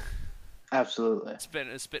 man. Absolutely.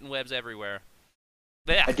 spitting webs everywhere.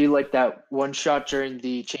 But yeah, I do like that one shot during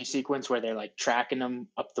the chase sequence where they're like tracking them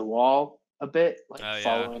up the wall a bit, like Oh, yeah.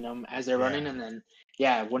 following them as they're running, and then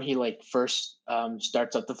when he like first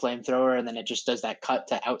starts up the flamethrower, and then it just does that cut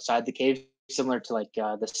to outside the cave, similar to like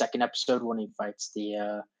the second episode when he fights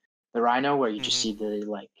the rhino, where you just Mhm. see the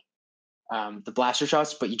like the blaster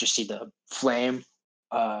shots, but you just see the flame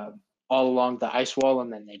all along the ice wall,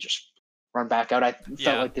 and then they just run back out. I felt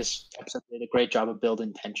Yeah. like this episode did a great job of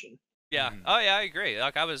building tension. yeah. Mhm. Oh yeah, I agree.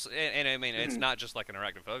 Like I was, and I mean, it's Mhm. not just like an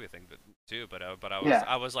arachnophobia thing, too. But I was, Yeah.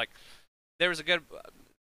 I was like, there was a good.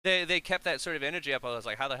 They kept that sort of energy up. I was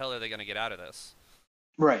like, how the hell are they gonna get out of this?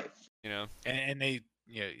 Right. You know? And they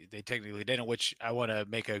they technically didn't, which I want to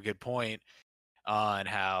make a good point on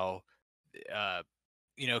how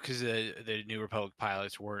because the New Republic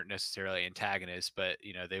pilots weren't necessarily antagonists, but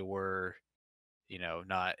they were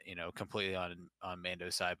not completely on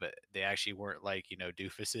Mando's side, but they actually weren't like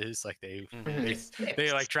doofuses. Like they Mhm.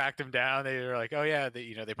 they like tracked him down. They were like, oh yeah,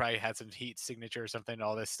 they probably had some heat signature or something.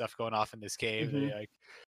 All this stuff going off in this cave. They Mhm. like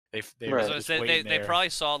they Right. were So just they waiting they there. probably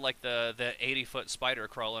saw like the 80-foot spider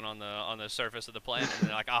crawling on the surface of the planet, and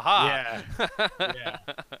they're like, aha. Yeah.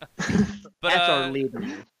 But That's our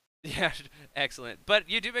leader. yeah, excellent. But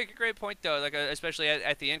you do make a great point though, like especially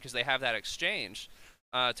at the end, because they have that exchange,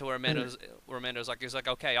 to where Mando's like, he's like,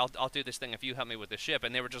 okay, I'll do this thing if you help me with the ship,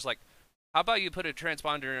 and they were just like, how about you put a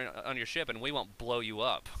transponder on your ship and we won't blow you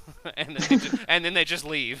up, and then they just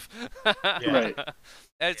leave. Right.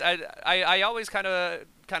 I always kind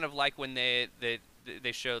of like when they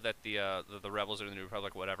show that the rebels or the New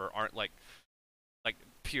Republic, whatever, aren't like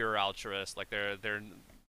pure altruists. Like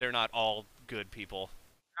they're not all good people.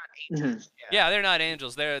 Mhm. Yeah, they're not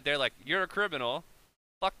angels. They're like, you're a criminal.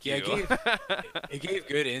 Fuck Yeah, you. It gave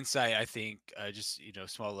good insight, I think. Just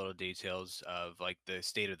small little details of like the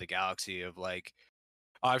state of the galaxy. Of like,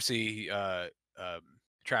 obviously,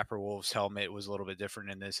 Trapper Wolf's helmet was a little bit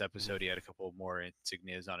different in this episode. He had a couple more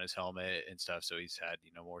insignias on his helmet and stuff, so he's had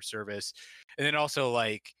more service. And then also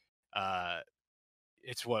like,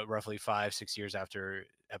 it's roughly 5-6 years after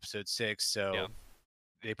episode 6, so Yeah.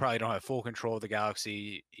 they probably don't have full control of the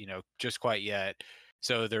galaxy, just quite yet.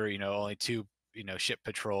 So they're only 2 ship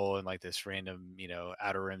patrol in like this random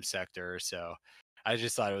outer rim sector. So I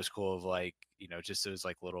just thought it was cool of like just those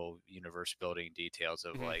like little universe building details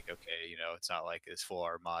of Mhm. like, okay, it's not like this full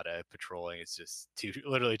armada patrolling, it's just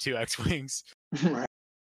literally 2 X-wings. Right.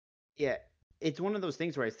 Yeah, it's one of those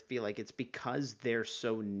things where I feel like it's because they're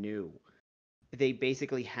so new. They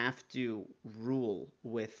basically have to rule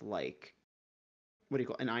with like, what do you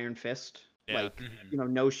call it, an iron fist? Yeah. Like, Mhm.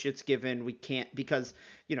 no shit's given. We can't, because,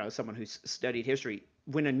 someone who's studied history,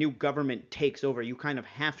 when a new government takes over, you kind of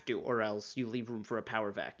have to, or else you leave room for a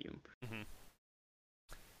power vacuum.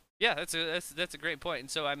 Yeah, that's a great point. And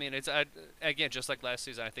so I mean, it's again, just like last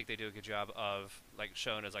season, I think they do a good job of like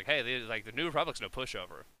showing us like, hey, like the New Republic's no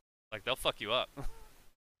pushover. Like they'll fuck you up.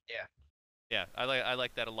 Yeah, I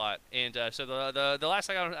like that a lot. And so the last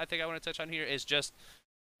thing I think I want to touch on here is just,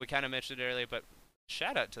 we kind of mentioned it earlier, but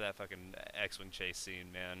shout out to that fucking X-wing chase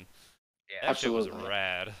scene, man. Yeah. That shit was Absolutely.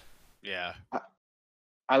 rad. Yeah.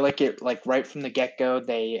 I like it, like right from the get-go,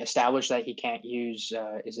 they established that he can't use,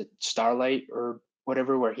 is it Starlight or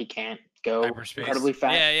whatever, where he can't go Hyperspace. incredibly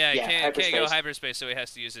fast. Yeah, yeah, can't go hyperspace. hyperspace, so he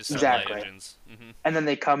has to use his Starlight Exactly. engines. And then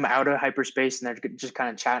they come out of hyperspace and they're just kind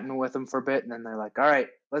of chatting with him for a bit, and then they're like, "All right,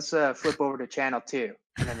 let's flip over to channel 2."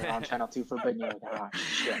 And then they're on channel 2 for a bit, and you're like, "Oh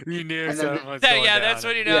shit!" You knew And then something was going Yeah, down that's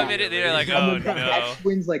when you know immediately you're like, oh and then the no.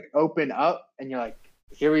 X-wings like open up, and you're like,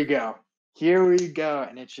 "Here we go, here we go,"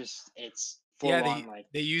 and it's full Yeah, on like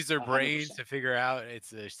they use their 100%. brains to figure out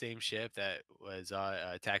it's the same ship that was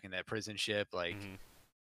attacking that prison ship. Like, Mhm.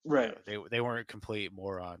 right. they weren't complete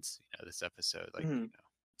morons. This episode, like, Mhm.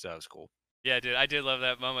 so that was cool. Yeah, dude, I did love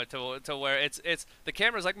that moment to where it's the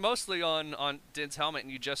camera's like mostly on Din's helmet,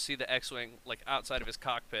 and you just see the X-wing like outside of his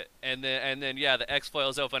cockpit, and then yeah, the X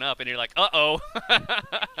foils open up, and you're like, uh-oh.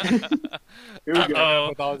 Here we go. Uh-oh.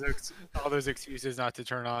 With all those excuses not to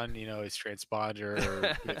turn on, his transponder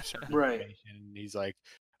or give certain Right. information. And he's like,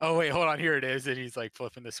 "Oh wait, hold on, here it is," and he's like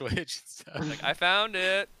flipping the switch and stuff. Like, I found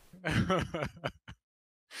it.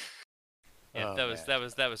 Yeah, Oh,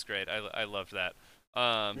 that was great. I loved that.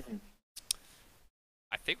 Mhm.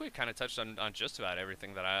 I think we kind of touched on just about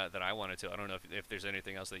everything that I wanted to. I don't know if there's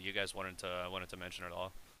anything else that you guys wanted to mention at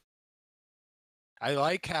all. I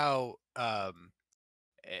like how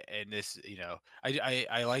and this,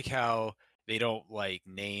 I like how they don't like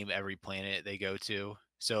name every planet they go to.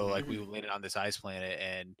 So like we landed on this ice planet,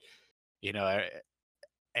 and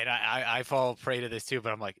I fall prey to this too,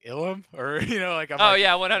 but I'm like, Ilum, or like I'm Oh like,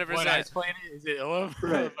 yeah, what 100%. ice planet is it? Ilum?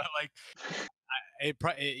 Right. But like, it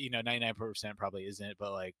 99% probably isn't,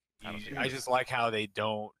 but like, I don't think I it is. just like how they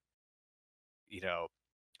don't,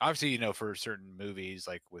 obviously, for certain movies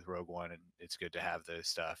like with Rogue One, and it's good to have this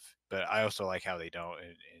stuff, but I also like how they don't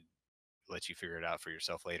and let you figure it out for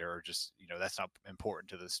yourself later, or just, that's not important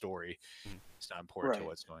to the story. Mhm. It's not important to Right.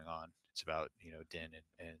 what's going on. It's about, Din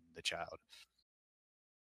and the child.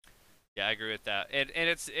 Yeah, I agree with that. And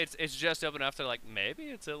it's just open enough to like, maybe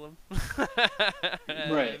it's Ilum.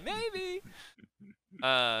 Right. Maybe.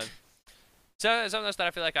 So something else that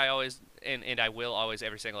I feel like I always and I will always,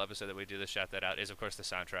 every single episode that we do this, shout that out, is of course the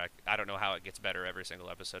soundtrack. I don't know how it gets better every single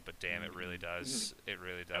episode, but damn, it really does. It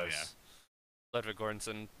really does. Oh, yeah. Ludwig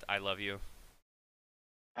Göransson, I love you.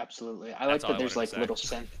 Absolutely. I That's like all I that there's wanted to like say. little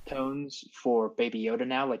synth tones for Baby Yoda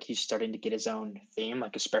now. Like he's starting to get his own theme,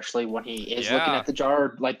 like especially when he is looking Yeah. at the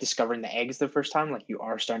jar, like discovering the eggs the first time. Like you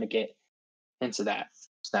are starting to get into that.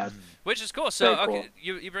 So that Which is cool. So Very okay,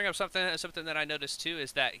 you bring up something that I noticed too,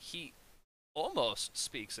 is that he almost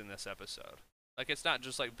speaks in this episode. Like, it's not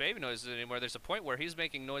just like baby noises anymore. There's a point where he's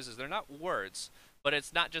making noises. They're not words, but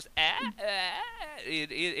it's not just either.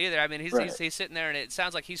 I mean, he's sitting there, and it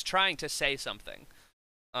sounds like he's trying to say something.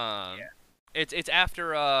 It's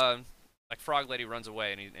after like Frog Lady runs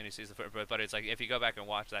away, and he sees the foot, but it's like, if you go back and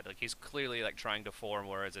watch that, like he's clearly like trying to form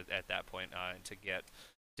words at that point to get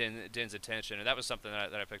Din's attention, and that was something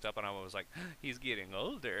that I picked up on. I was like, he's getting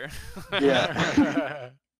older. Yeah.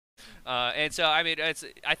 And so I mean, I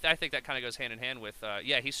think that kind of goes hand in hand with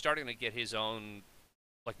he's starting to get his own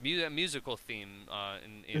like musical theme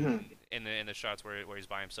in the shots where he's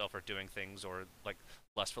by himself or doing things, or like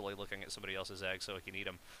lustfully looking at somebody else's eggs so he can eat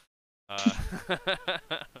them.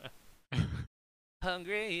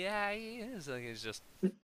 Hungry eyes, like it's just.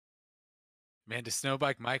 Man, does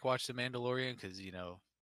Snowbike Mike watch The Mandalorian? Because he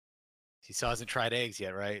still hasn't tried eggs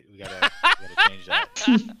yet, right? We gotta change that.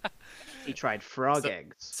 He tried frog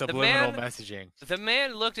eggs. Subliminal messaging. The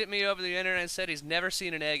man looked at me over the internet and said he's never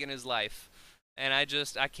seen an egg in his life, and I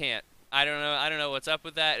can't. I don't know what's up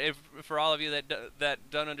with that. If for all of you that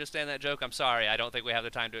don't understand that joke, I'm sorry. I don't think we have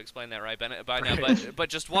the time to explain that by now. But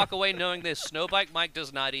just walk away knowing this: Snowbike Mike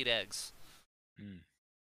does not eat eggs.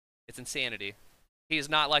 It's insanity. He is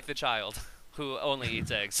not like the child who only eats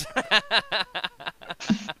eggs.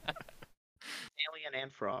 Alien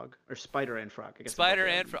and frog, or spider and frog. I guess Spider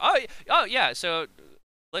and frog. Oh yeah. So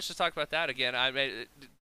let's just talk about that again. I mean,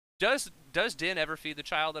 does Din ever feed the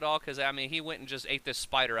child at all? Because I mean, he went and just ate this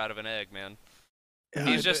spider out of an egg, man.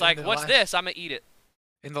 He's just like, "What's this? I'm gonna eat it."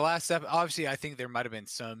 In the last step, obviously, I think there might have been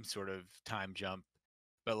some sort of time jump,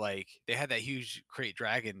 but like they had that huge crate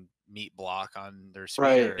dragon meat block on their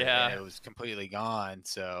speeder, Yeah. and it was completely gone.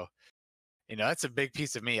 So, that's a big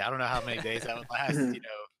piece of meat. I don't know how many days that would last.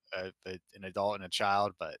 An adult and a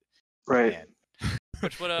child, but Right. man.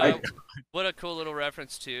 Which I- what a cool little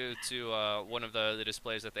reference to one of the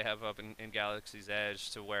displays that they have up in Galaxy's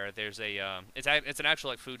Edge, to where there's a it's an actual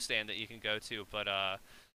like food stand that you can go to, but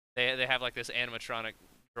they have like this animatronic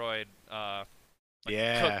droid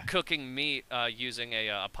Yeah. cooking meat using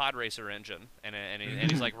a pod racer engine, and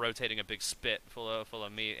he's like rotating a big spit full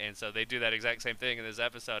of meat, and so they do that exact same thing in this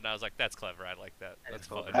episode, and I was like, that's clever, I like that. That is That's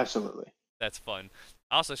cool. fun. Absolutely. That's fun.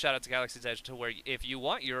 Also, shout out to Galaxy's Edge, to where if you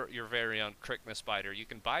want your very own Krykna spider, you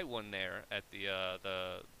can buy one there at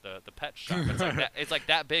the pet shop. It's like that. It's like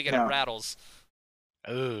that big, and No. it rattles.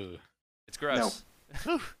 Ooh. It's gross.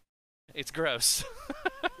 It's gross.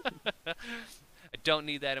 I don't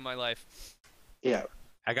need that in my life. Yeah.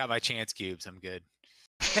 I got my chance cubes. I'm good.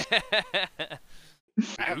 I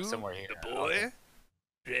have them somewhere here. The boy,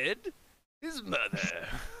 Red, his mother.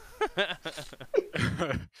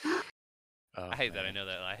 Oh, I hate that I man. know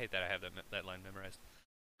that. I hate that I have that line memorized.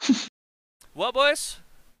 Well, boys,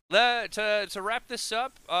 to wrap this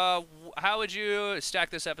up, how would you stack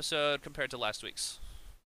this episode compared to last week's?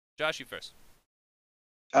 Josh, you first.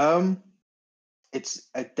 It's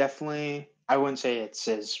definitely. I wouldn't say it's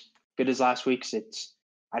as good as last week's.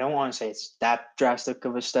 I don't want to say it's that drastic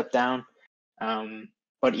of a step down.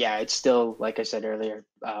 But yeah, it's still, like I said earlier,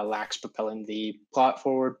 lacks propelling the plot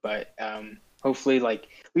forward. But hopefully, like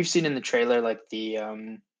we've seen in the trailer, like the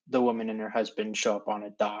woman and her husband show up on a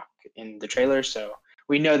dock in the trailer, so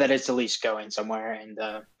we know that it's at least going somewhere. And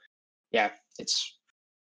yeah, it's,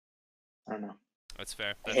 I don't know. That's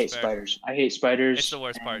fair. I That's hate fair. spiders. I hate spiders. It's the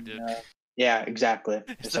worst part, and, dude. Yeah, exactly.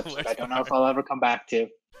 It's This the episode, worst I don't know part. if I'll ever come back to.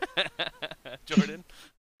 Jordan.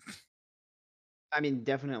 I mean,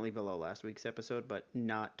 definitely below last week's episode, but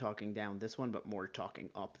not talking down this one, but more talking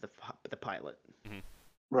up the pilot.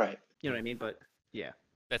 Right. You know what I mean? But yeah,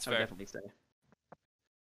 That's I would fair. definitely say.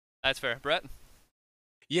 That's fair. Brett.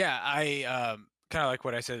 Yeah, I kind of like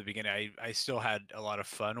what I said at the beginning. I still had a lot of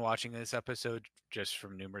fun watching this episode, just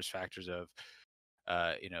from numerous factors of,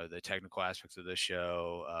 the technical aspects of the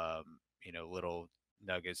show, little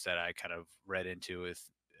nuggets that I kind of read into with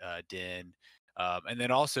Din, and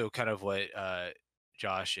then also kind of what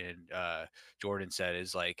Josh and Jordan said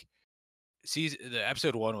is like, the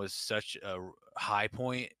episode 1 was such a high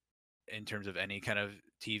point in terms of any kind of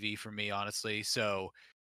TV for me, honestly. So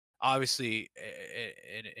obviously,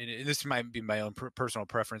 and this might be my own personal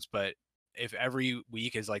preference, but if every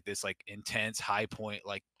week is like this, like intense high point,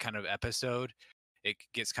 like kind of episode, it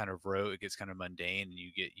gets kind of rote, it gets kind of mundane, and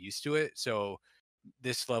you get used to it. So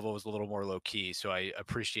this level was a little more low key. So I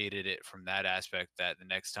appreciated it from that aspect, that the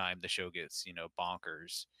next time the show gets,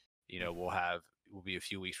 bonkers, we'll be a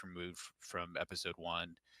few weeks removed from episode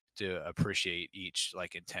 1 to appreciate each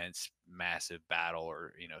like intense massive battle,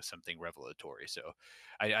 or something revelatory. So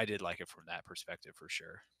I did like it from that perspective for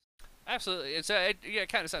sure. Absolutely. It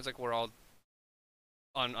kind of sounds like we're all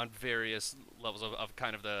on various levels of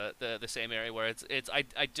kind of the same area, where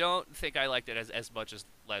I don't think I liked it as much as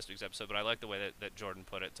last week's episode, but I like the way that Jordan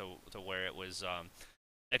put it, to where it was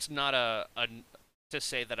it's not to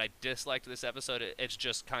say that I disliked this episode. It's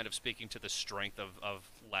just kind of speaking to the strength of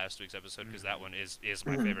last week's episode, because that one is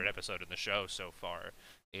my favorite episode in the show so far.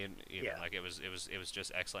 Like it was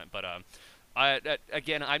just excellent. But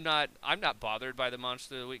again, I'm not bothered by the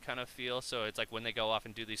monster of the week kind of feel. So it's like when they go off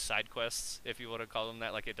and do these side quests, if you want to call them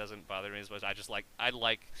that, like it doesn't bother me as much. I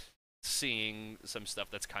like seeing some stuff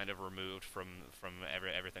that's kind of removed from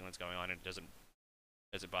everything that's going on, and it doesn't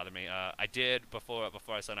bother me. I did before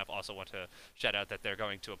I sign off also want to shout out that they're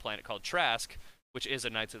going to a planet called Trask, which is a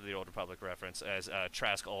Knights of the Old Republic reference, as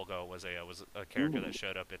Trask Olgo was a character that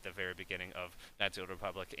showed up at the very beginning of Knights of the Old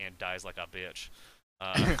Republic and dies like a bitch.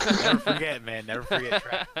 Never forget, man. Never forget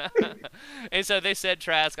Trask. And so they said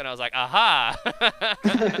Trask, and I was like, aha!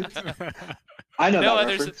 I know that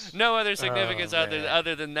reference. No other significance Oh, man.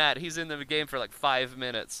 other than that. He's in the game for like 5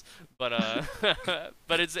 minutes, but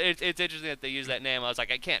but it's interesting that they use that name. I was like,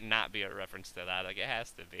 it can't not be a reference to that. Like it has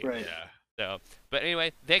to be. Right. Yeah. So, but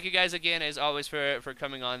anyway, thank you guys again as always for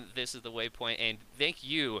coming on. This is the Waypoint, and thank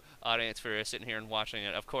you, audience, for sitting here and watching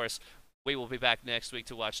it. Of course, we will be back next week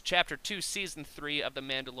to watch Chapter 2, Season 3 of The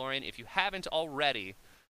Mandalorian. If you haven't already,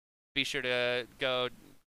 be sure to go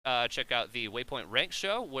check out the Waypoint Rank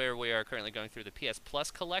Show, where we are currently going through the PS Plus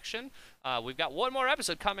collection. We've got one more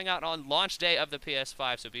episode coming out on launch day of the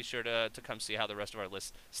PS5, so be sure to come see how the rest of our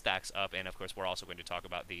list stacks up. And of course, we're also going to talk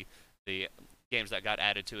about the games that got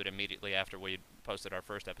added to it immediately after we posted our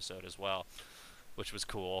first episode as well, which was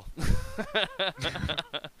cool.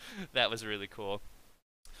 That was really cool.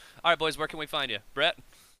 All right, boys, where can we find you? Brett?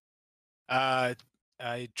 I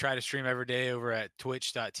try to stream every day over at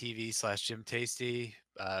twitch.tv/JimTasty.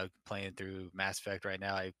 playing through Mass Effect right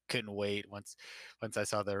now. I couldn't wait once I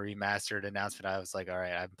saw the remastered announcement. I was like, all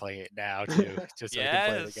right, I'm playing it now too, just so I can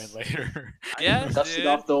play it again Yes. later. Yes, Dusted dude.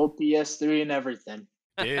 off the old PS3 and everything.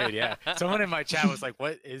 Dude, yeah. Someone in my chat was like,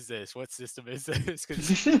 "What is this? What system is this?"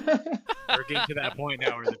 Because we're getting to that point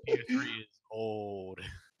now where the PS3 is old.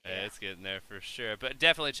 Yeah, it's getting there for sure. But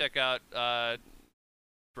definitely check out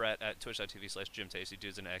Brett at twitch.tv/JimTasty.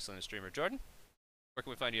 Dude's an excellent streamer. Jordan, where can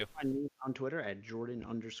we find you? Find me on Twitter at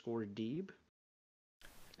Jordan_Deeb.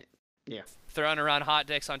 Yeah. Throwing around hot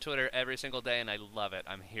dicks on Twitter every single day, and I love it.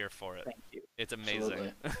 I'm here for it. Thank you. It's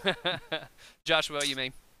amazing. Joshua, what you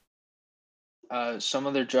mean? Some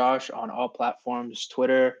other Josh on all platforms: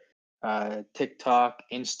 Twitter, TikTok,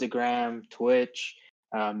 Instagram, Twitch,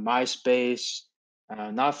 MySpace,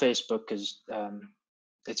 not Facebook because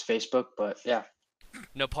it's Facebook, but yeah.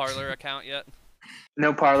 No Parlor account yet?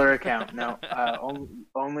 No Parlor account. No.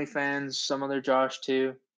 OnlyFans. Some other Josh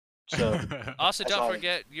too. So Also, That's don't all.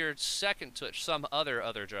 forget your second Twitch, some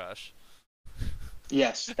other Josh.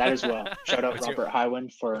 yes, that as well. Shout out What's your- Robert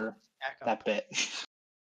Hywen for Back up. that bit.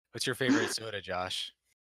 What's your favorite soda, Josh?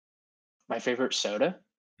 My favorite soda,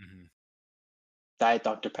 Mm-hmm. Diet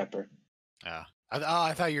Dr Pepper. Oh.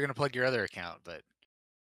 I thought you were gonna plug your other account, but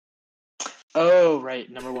Oh right,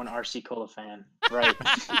 number one RC Cola fan. Right.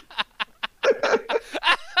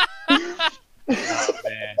 oh,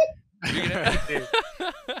 man.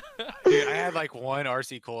 Dude, I had like one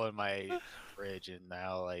RC Cola in my fridge, and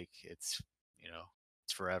now like it's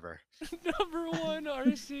it's forever. Number one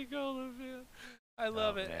RC Cola fan. I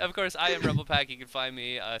love it. man. Of course, I am RebelPack. You can find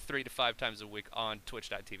me 3 to 5 times a week on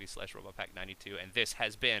twitch.tv/RebelPack92. And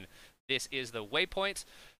this is the Waypoint.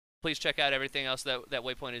 Please check out everything else that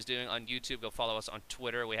Waypoint is doing on YouTube. Go follow us on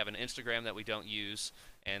Twitter. We have an Instagram that we don't use.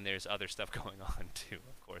 And there's other stuff going on too,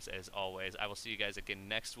 of course, as always. I will see you guys again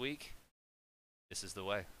next week. This is the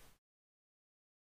way.